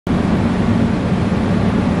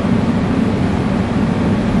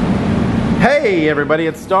Hey everybody,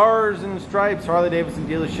 it's Stars and Stripes Harley-Davidson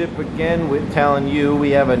dealership again with telling you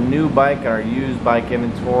we have a new bike in our used bike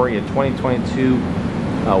inventory, a 2022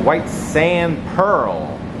 White Sand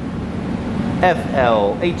Pearl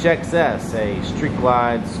FLHXS, a street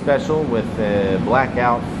glide special with a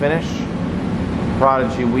blackout finish,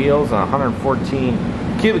 Prodigy wheels, and 114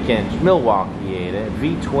 cubic inch Milwaukee-Eight, a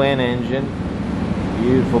V-twin engine.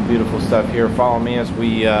 Beautiful, beautiful stuff here. Follow me as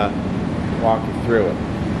we walk you through it.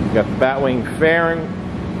 We've got the Batwing fairing,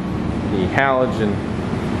 the halogen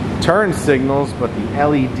turn signals, but the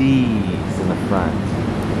LEDs in the front.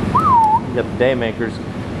 We got the Daymakers.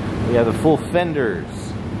 We have the full fenders,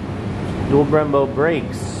 dual Brembo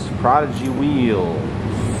brakes, Prodigy wheels,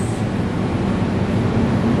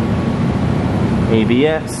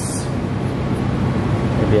 ABS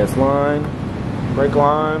line, brake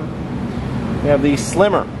line. We have the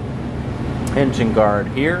slimmer engine guard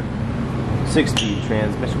here. 6-speed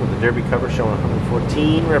transmission with a derby cover showing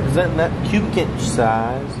 114, representing that cubic inch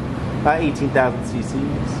size, about 18,000 cc's,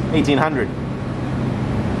 1,800.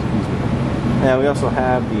 Now we also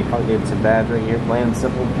have the Harley-Davidson badge right here, plain and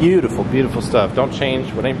simple. Beautiful, beautiful stuff. Don't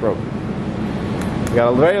change what ain't broken. We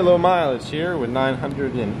got a very low mileage here with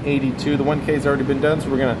 982. The 1K's already been done, so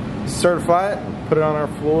we're gonna certify it and put it on our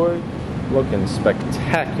floor, looking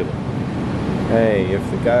spectacular. Hey, if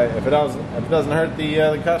it doesn't hurt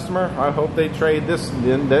the customer, I hope they trade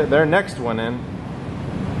their next one in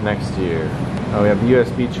next year. We have the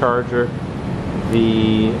USB charger,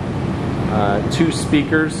 the 2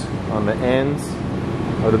 speakers on the ends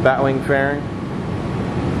of the Batwing fairing,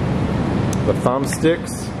 the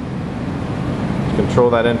thumbsticks to control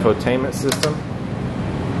that infotainment system,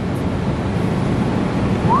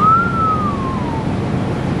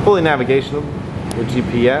 fully navigational with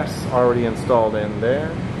GPS already installed in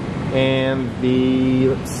there, and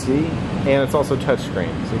and it's also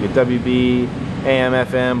touchscreen, so you get WB, AM,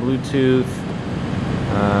 FM, Bluetooth,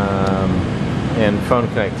 and phone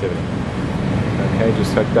connectivity. Okay,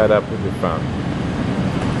 just hook that up with your phone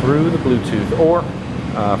through the Bluetooth, or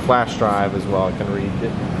flash drive as well. I can read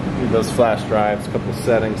those flash drives, a couple of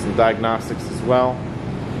settings, and diagnostics as well.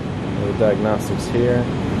 The diagnostics here.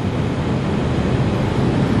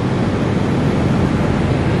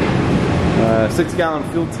 6-gallon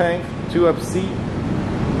fuel tank, 2-up seat,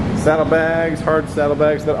 saddlebags, hard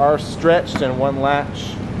saddlebags that are stretched, and 1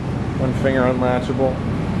 latch, 1 finger unlatchable.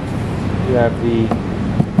 You have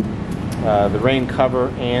the rain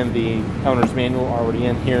cover and the owner's manual already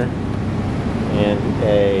in here, and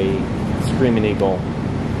a Screaming Eagle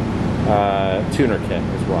tuner kit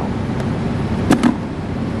as well.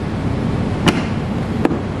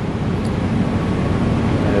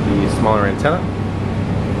 The smaller antenna.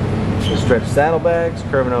 Stretch saddlebags,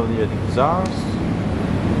 curving over the exhaust,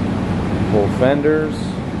 full fenders,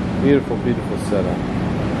 beautiful, beautiful setup.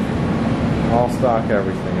 All stock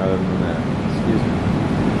everything other than that. Excuse me.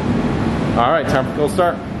 All right, time for cold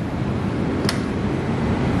start.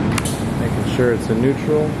 Making sure it's in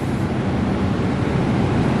neutral.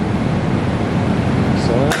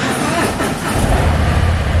 Excellent.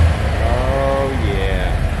 Oh yeah.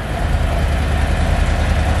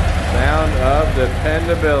 Sound of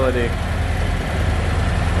dependability.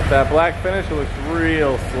 That black finish, it looks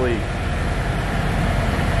real sleek.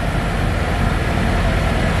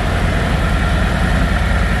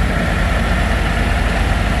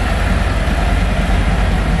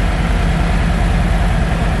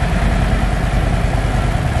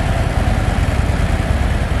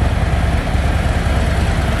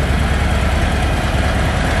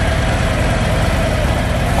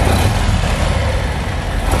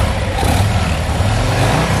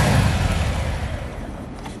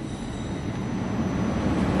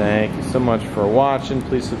 Thank you so much for watching.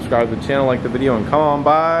 Please subscribe to the channel, like the video, and come on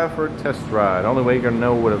by for a test ride. Only way you're going to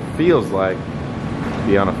know what it feels like to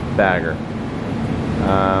be on a bagger.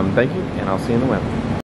 Thank you, and I'll see you in the wind.